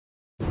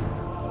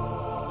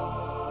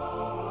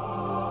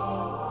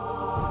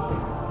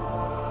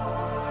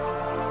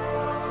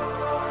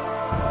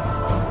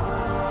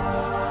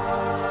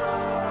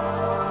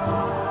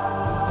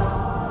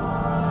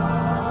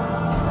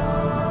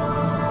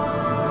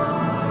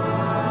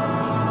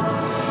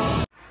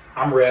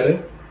I'm ready.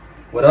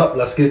 What up?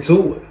 Let's get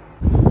to it.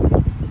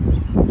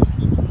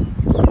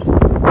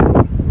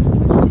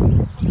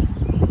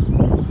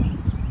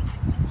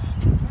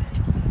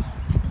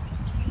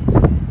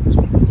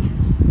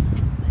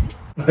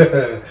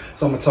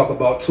 So I'm gonna talk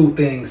about two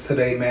things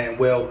today, man.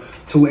 Well,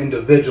 two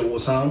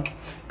individuals, huh?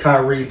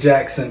 Khyree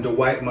Jackson,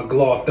 Dewight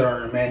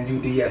McGlothern, man,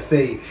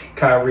 UDFA.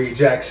 Khyree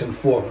Jackson,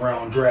 4th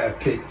round draft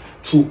pick.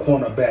 Two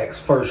cornerbacks.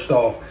 First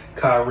off,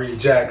 Khyree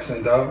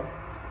Jackson, dog.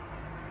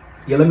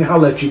 Yeah, let me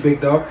holler at you, big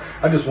dog.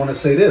 I just want to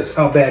say this.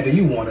 How bad do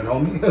you want it,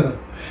 homie?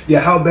 Yeah,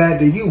 how bad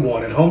do you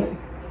want it, homie?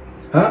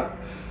 Huh?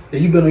 Yeah,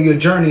 you been on your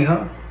journey,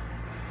 huh?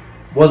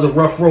 Was a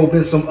rough road,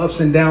 been some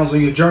ups and downs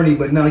on your journey,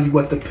 but now you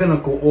at the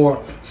pinnacle,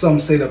 or some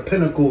say the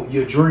pinnacle,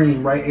 your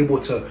dream, right?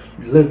 Able to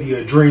live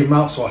your dream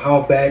out. So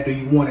how bad do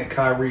you want it,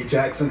 Khyree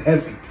Jackson?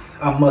 Heavy.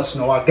 I must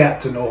know. I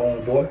got to know,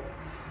 homeboy.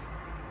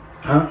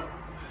 Huh?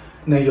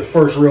 Now, your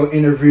first real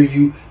interview,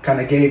 you kind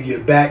of gave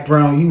your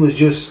background. You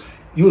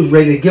was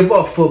ready to give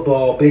up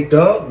football, big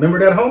dog. Remember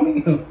that,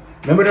 homie?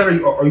 Remember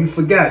that, or you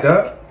forgot,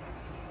 dog?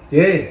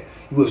 Yeah.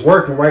 You was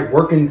working, right?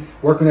 Working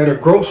at a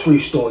grocery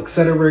store,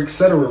 etc.,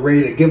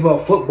 ready to give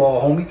up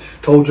football, homie.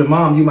 Told your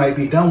mom you might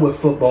be done with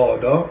football,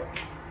 dog.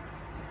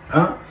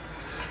 Huh?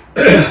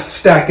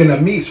 Stacking the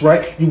meats,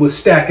 right? You was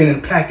stacking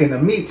and packing the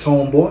meats,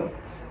 homeboy.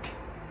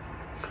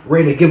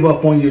 Ready to give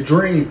up on your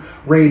dream,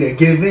 ready to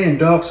give in,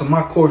 dog. So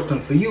my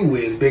question for you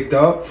is, big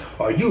dog,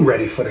 are you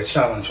ready for the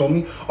challenge,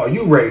 homie? Are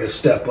you ready to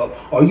step up?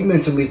 Are you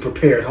mentally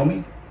prepared,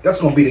 homie? That's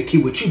going to be the key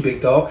with you,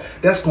 big dog.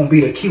 That's going to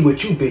be the key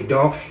with you, big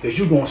dog, is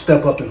you going to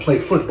step up and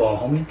play football,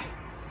 homie.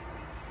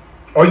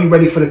 Are you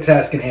ready for the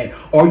task in hand?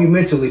 Are you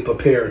mentally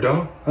prepared,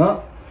 dog?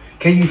 Huh?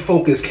 Can you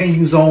focus? Can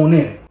you zone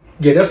in?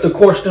 Yeah, that's the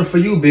question for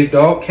you, big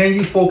dog. Can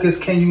you focus?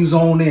 Can you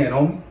zone in,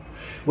 homie?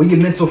 Where your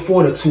mental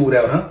fortitude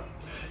out, huh?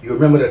 You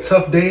remember the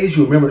tough days?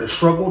 You remember the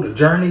struggle, the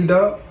journey,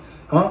 dog?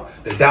 Huh?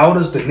 The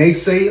doubters, the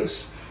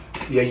naysayers?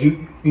 Yeah,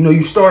 you know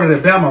you started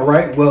at Bama,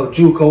 right? Well,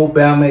 JUCO,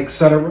 Bama,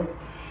 etc.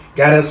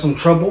 Got in some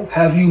trouble?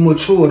 Have you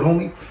matured,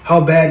 homie?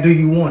 How bad do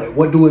you want it?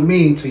 What do it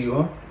mean to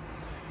you,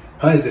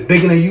 huh? Is it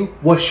bigger than you?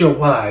 What's your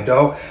why,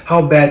 dog?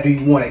 How bad do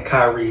you want it,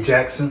 Khyree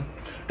Jackson?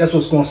 That's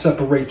what's going to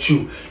separate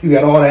you. You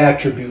got all the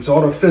attributes,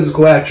 all the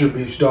physical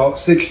attributes, dog.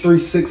 6'3",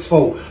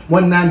 6'4",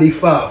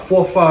 195,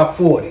 4'5",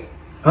 40.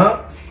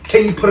 Huh?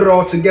 Can you put it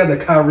all together,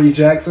 Khyree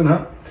Jackson,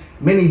 huh?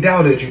 Many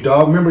doubted you,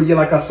 dog. Remember,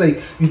 like I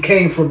say, you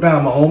came from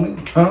Bama,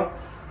 homie, huh?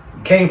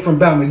 Came from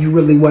Bama, you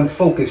really wasn't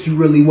focused, you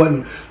really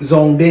wasn't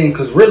zoned in,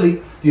 because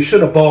really, you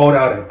should have balled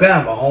out at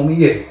Bama, homie,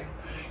 yeah.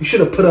 You should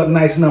have put up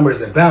nice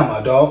numbers at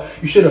Bama, dog.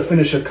 You should have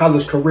finished your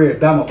college career at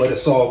Bama, but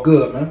it's all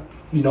good, man.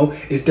 You know,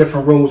 it's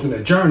different roads in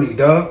the journey,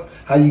 dog.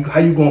 How you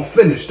gonna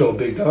finish, though,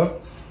 big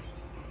dog?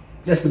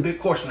 That's the big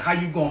question. How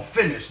you gonna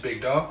finish,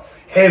 big dog?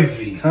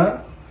 Heavy,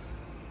 huh?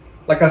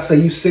 Like I say,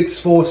 you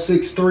 6'4",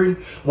 6'3",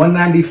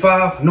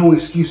 195, no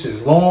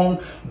excuses.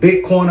 Long,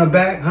 big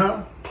cornerback,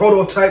 huh?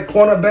 Prototype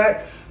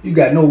cornerback. You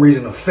got no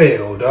reason to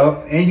fail,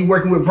 dog. And you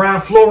working with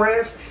Brian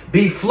Flores,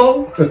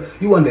 B-Flow.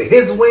 You under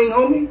his wing,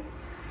 homie.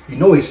 You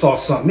know he saw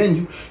something in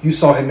you. You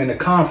saw him in the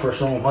conference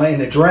room, huh? In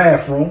the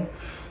draft room.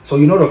 So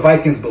you know the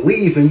Vikings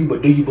believe in you,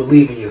 but do you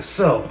believe in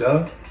yourself,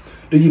 dog?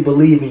 Do you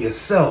believe in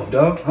yourself,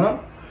 dog? Huh?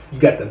 You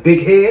got the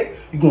big head.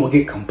 You gonna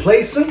get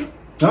complacent,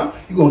 huh?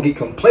 You gonna get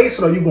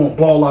complacent, or you gonna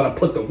ball out and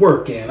put the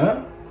work in,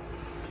 huh?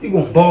 You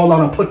gonna ball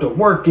out and put the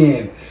work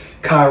in,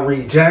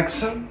 Khyree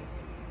Jackson,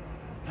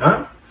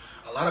 huh?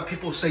 A lot of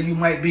people say you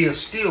might be a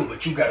steal,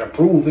 but you got to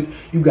prove it.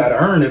 You got to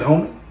earn it,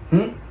 homie.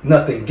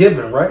 Nothing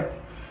given, right?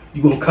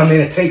 You going to come in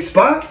and take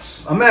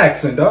spots? I'm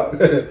asking,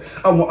 dog.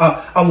 I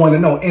want to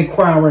know.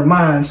 Inquiring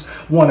minds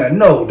want to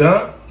know,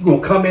 dog. You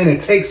going to come in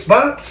and take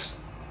spots?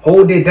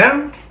 Hold it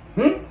down?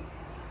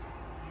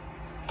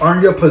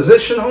 Earn your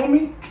position,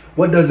 homie?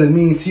 What does it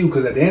mean to you?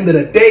 Because at the end of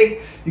the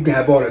day, you can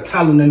have all the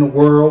talent in the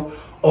world,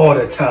 all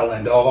the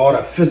talent, dog, all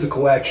the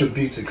physical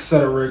attributes,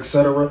 etc.,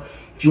 etc.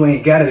 If you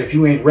ain't got it, if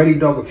you ain't ready,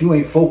 dog, if you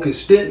ain't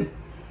focused in,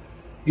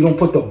 you don't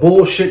put the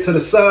bullshit to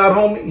the side,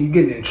 homie, you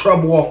getting in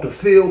trouble off the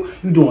field,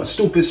 you doing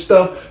stupid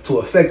stuff to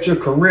affect your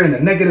career in a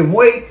negative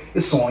way,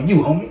 it's on you,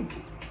 homie.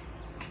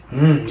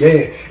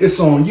 Yeah, it's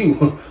on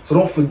you. So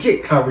don't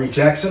forget, Khyree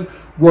Jackson,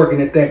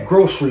 working at that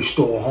grocery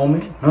store,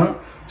 homie, huh?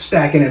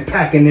 Stacking and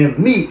packing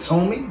them meats,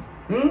 homie.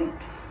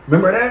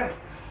 Remember that?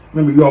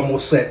 Remember, you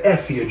almost said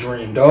F your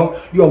dream, dog.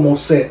 You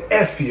almost said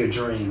F your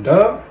dream,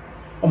 dog.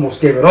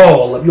 Almost gave it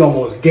all up. You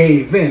almost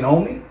gave in,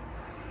 homie.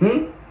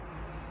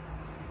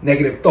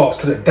 Negative thoughts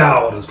to the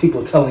doubters.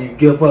 People telling you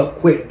give up,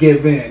 quit,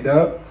 give in,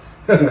 dog.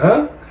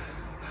 Huh,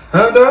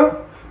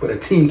 dog? But a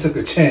team took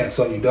a chance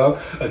on you, dog.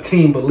 A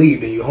team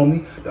believed in you,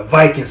 homie. The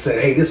Vikings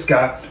said, hey, this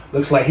guy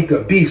looks like he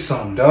could be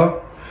something,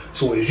 dog.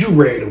 So is you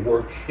ready to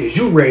work? Is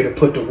you ready to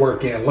put the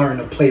work in? Learn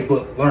the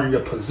playbook. Learn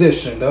your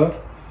position, dog.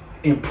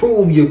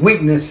 Improve your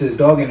weaknesses,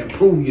 dog, and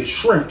improve your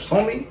strengths,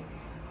 homie.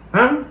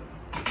 Huh?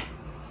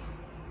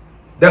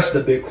 That's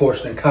the big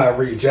question,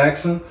 Khyree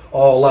Jackson.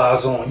 All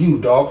eyes on you,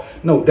 dog.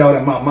 No doubt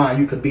in my mind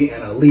you could be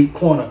an elite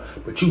corner,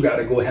 but you got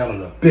to go handle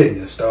the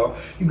business, dog.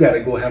 You got to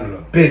go handle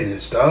the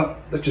business, dog.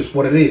 That's just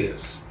what it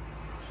is.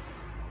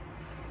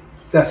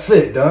 That's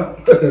it,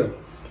 dog. So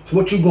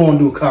what you gonna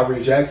do,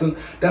 Khyree Jackson?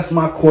 That's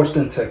my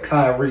question to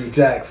Khyree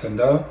Jackson,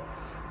 dog.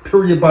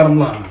 Period, bottom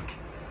line.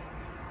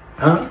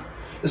 Huh?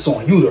 It's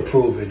on you to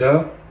prove it,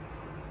 dog.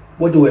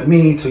 What do it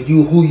mean to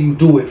you? Who you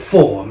do it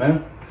for,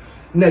 man?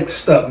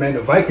 Next up, man,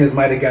 the Vikings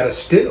might have got a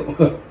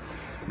steal.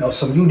 Now,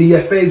 some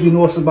UDFAs, we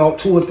know it's about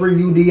 2 or 3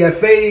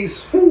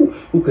 UDFAs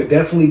who could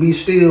definitely be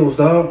steals,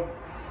 dog.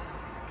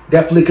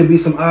 Definitely could be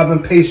some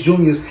Ivan Pace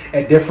Juniors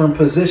at different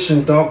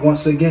positions, dog.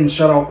 Once again,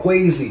 shout out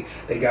Quasi.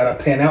 They got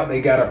to pan out.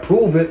 They got to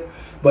prove it.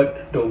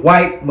 But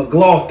Dewight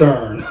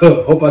McGlothern,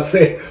 hope I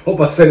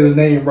said his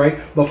name right,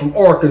 but from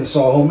Arkansas,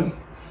 homie.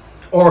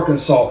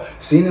 Arkansas.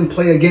 Seen him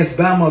play against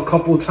Bama a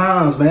couple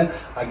times, man.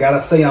 I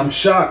gotta say, I'm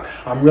shocked.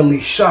 I'm really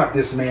shocked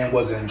this man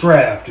wasn't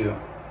drafted.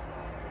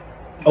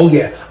 Oh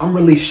yeah, I'm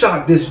really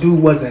shocked this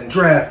dude wasn't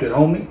drafted,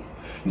 homie.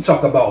 You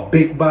talk about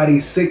big body,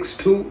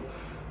 6'2".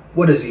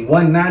 What is he,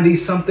 190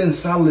 something,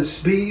 solid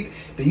speed?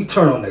 Then you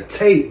turn on the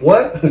tape,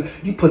 what?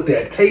 You put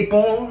that tape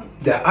on,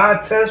 that eye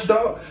test,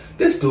 dog.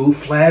 This dude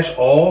flashed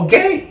all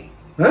game,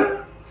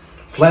 huh?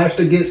 Flashed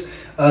against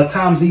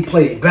times he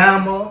played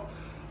Bama.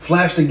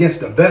 Flashed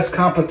against the best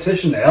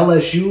competition, the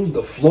LSU,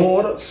 the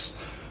Floridas.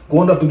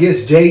 Going up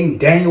against Jaden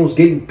Daniels,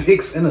 getting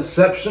picks,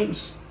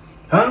 interceptions.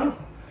 Huh?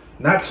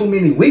 Not too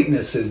many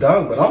weaknesses,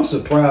 dog, but I'm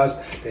surprised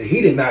that he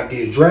did not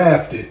get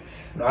drafted.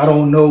 I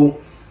don't know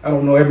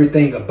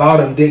everything about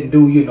him, didn't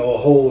do, a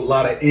whole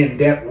lot of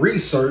in-depth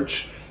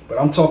research,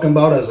 but I'm talking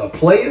about as a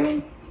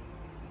player.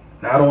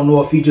 Now, I don't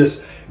know if he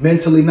just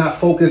mentally not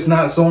focused,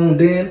 not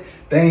zoned in,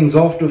 things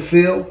off the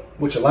field,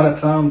 which a lot of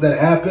times that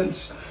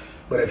happens.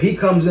 But if he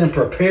comes in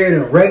prepared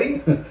and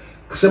ready,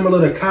 similar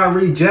to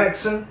Khyree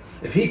Jackson,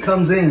 if he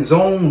comes in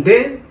zoned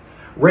in,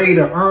 ready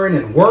to earn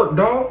and work,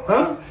 dog,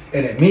 huh?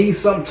 And it means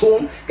something to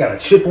him, got a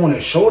chip on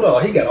his shoulder,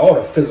 he got all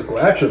the physical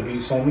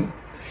attributes, homie.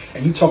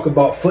 And you talk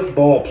about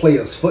football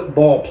players,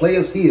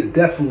 he is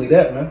definitely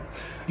that, man.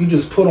 You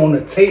just put on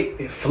the tape,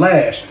 it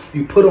flashed.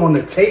 You put on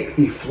the tape,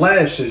 he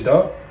flashes,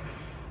 dog.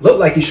 Looked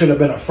like he should have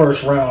been a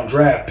first-round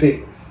draft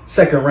pick.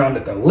 Second round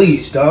at the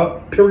least,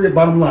 dog. Period,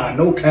 bottom line.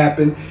 No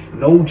capping,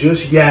 no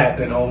just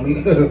yapping,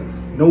 homie.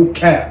 No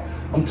cap.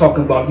 I'm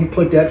talking about you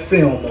put that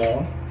film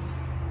on.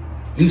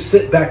 You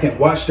sit back and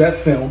watch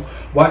that film.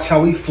 Watch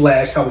how he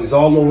flashed, how he's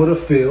all over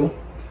the field.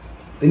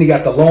 Then he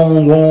got the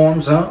long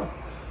arms, huh?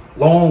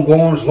 Long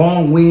arms,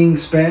 long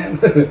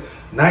wingspan.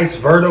 Nice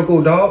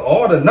vertical, dog.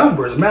 All the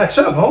numbers match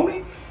up,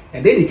 homie.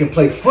 And then he can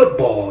play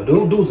football,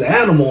 dude. Dude's an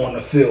animal on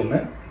the field,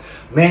 man.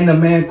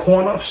 Man-to-man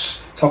corners.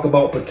 Talk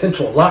about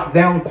potential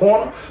lockdown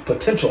corner,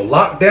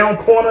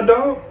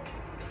 dog.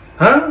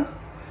 Huh?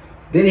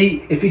 Then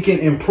if he can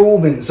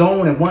improve in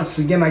zone, and once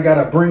again, I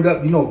got to bring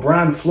up,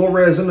 Brian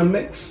Flores in the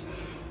mix.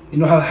 You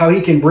know how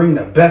he can bring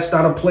the best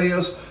out of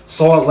players.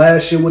 Saw it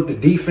last year with the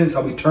defense,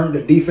 how he turned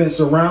the defense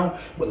around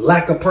with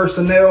lack of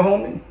personnel,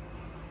 homie.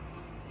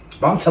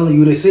 But I'm telling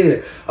you this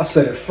here. I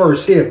said it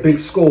first here, big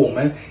SKOL,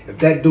 man. If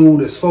that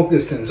dude is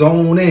focused and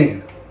zoned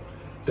in,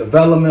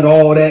 development,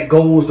 all that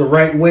goes the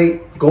right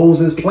way,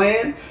 goes as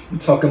planned, you're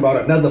talking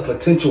about another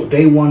potential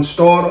day one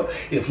starter,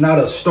 if not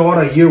a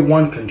starter, year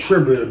one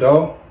contributor,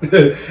 dog. And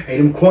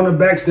them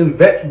cornerbacks, them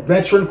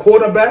veteran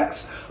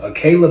quarterbacks,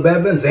 Caleb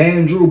Evans,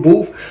 Andrew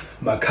Booth,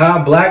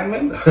 Mekhi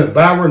Blackman,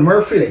 Byron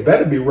Murphy, they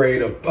better be ready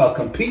to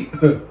compete.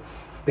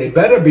 They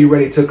better be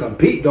ready to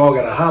compete, dog,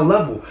 at a high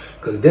level.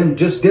 Because them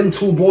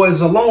 2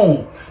 boys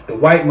alone,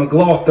 Dewight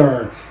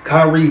McGlothern,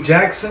 Khyree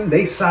Jackson,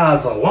 they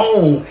size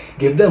alone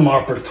give them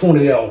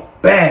opportunity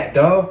out bad,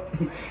 dog.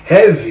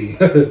 Heavy.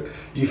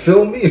 You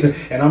feel me?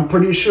 And I'm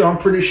pretty sure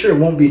it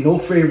won't be no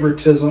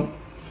favoritism.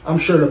 I'm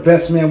sure the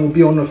best man will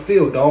be on the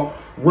field, dog.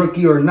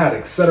 Rookie or not,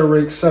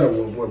 etc., etc.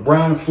 With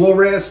Brian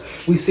Flores,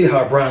 we see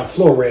how Brian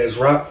Flores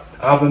rock.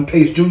 Ivan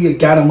Pace Jr.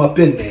 got him up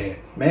in there.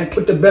 Man,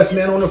 put the best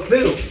man on the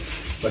field.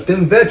 But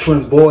them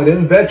veterans, boy,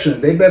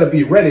 they better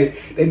be ready.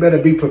 They better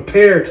be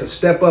prepared to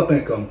step up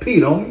and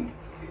compete, homie.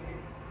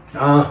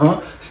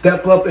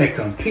 Step up and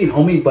compete,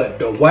 homie. But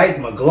Dewight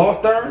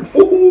McGlothern,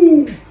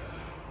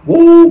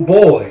 woo,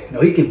 boy.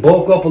 He can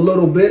bulk up a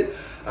little bit.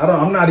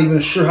 I'm not even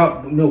sure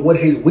what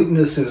his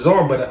weaknesses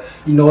are, but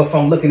if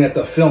I'm looking at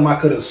the film, I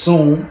could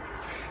assume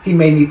he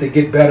may need to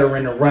get better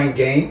in the run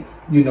game.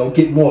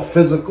 Get more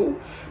physical.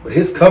 But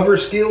his cover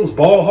skills,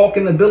 ball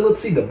hawking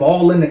ability, the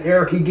ball in the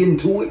air, he getting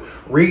to it,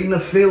 reading the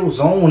field,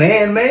 zone,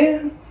 and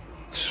man,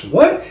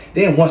 what?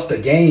 Then once the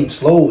game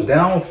slows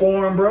down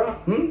for him, bro,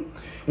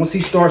 once he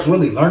starts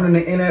really learning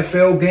the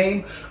NFL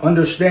game,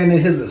 understanding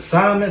his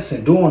assignments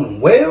and doing them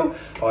well,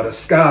 the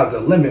sky's the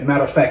limit.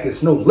 Matter of fact,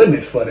 it's no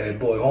limit for that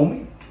boy,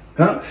 homie.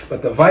 Huh?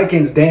 But the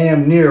Vikings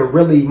damn near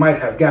really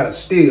might have got a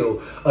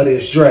steal of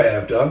this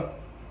draft, dog.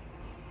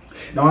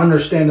 Now, I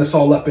understand it's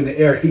all up in the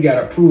air. He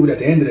got to prove it at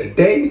the end of the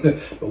day.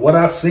 But what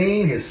I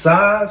seen, his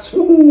size,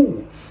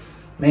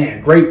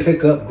 Man, great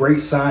pickup,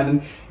 great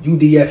signing.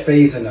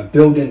 UDFAs in the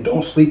building.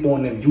 Don't sleep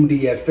on them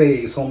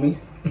UDFAs, homie.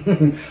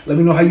 Let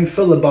me know how you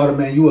feel about it,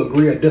 man. You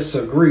agree or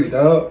disagree,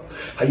 dog?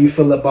 How you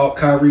feel about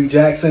Khyree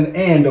Jackson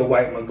and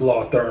Dewight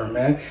McGlothern,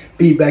 man?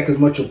 Feedback is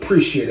much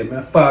appreciated,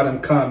 man. Fire them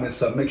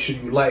comments up. Make sure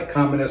you like,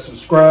 comment, and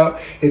subscribe.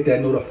 Hit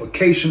that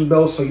notification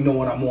bell so you know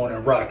when I'm on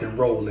and rock and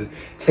rolling.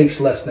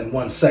 Takes less than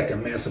 1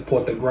 second, man.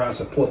 Support the grind,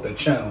 support the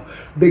channel.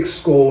 Big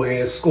SKOL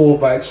here. SKOL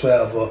Vikes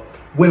forever.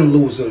 Win,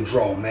 lose, or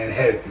draw, man.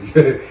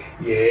 Heavy.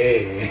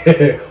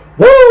 Yeah.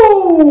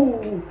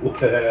 Woo!